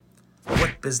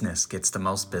business gets the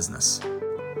most business?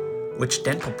 Which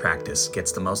dental practice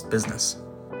gets the most business?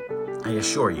 I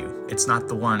assure you, it's not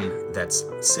the one that's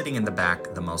sitting in the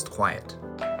back the most quiet.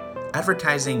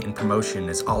 Advertising and promotion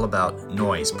is all about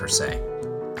noise per se.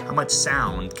 How much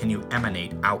sound can you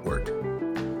emanate outward?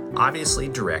 Obviously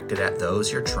directed at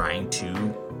those you're trying to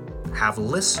have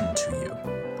listen to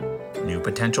you. New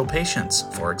potential patients,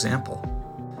 for example.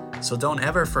 So don't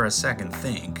ever for a second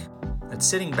think that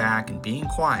sitting back and being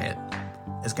quiet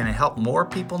is going to help more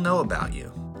people know about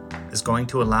you, is going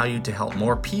to allow you to help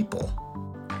more people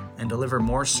and deliver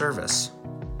more service.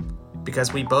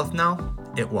 Because we both know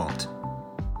it won't.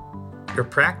 Your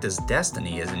practice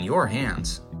destiny is in your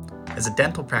hands. As a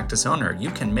dental practice owner, you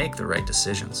can make the right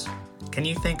decisions. Can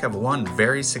you think of one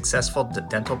very successful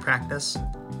dental practice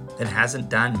that hasn't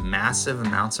done massive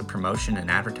amounts of promotion and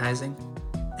advertising?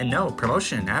 And no,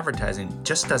 promotion and advertising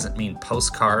just doesn't mean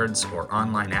postcards or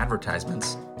online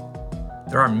advertisements.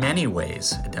 There are many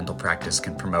ways a dental practice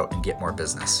can promote and get more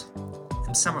business.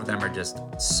 And some of them are just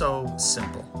so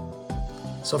simple.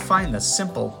 So find the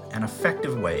simple and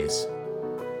effective ways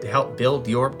to help build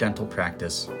your dental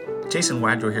practice. Jason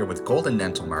Wadrow here with Golden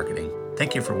Dental Marketing.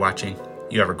 Thank you for watching.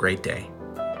 You have a great day.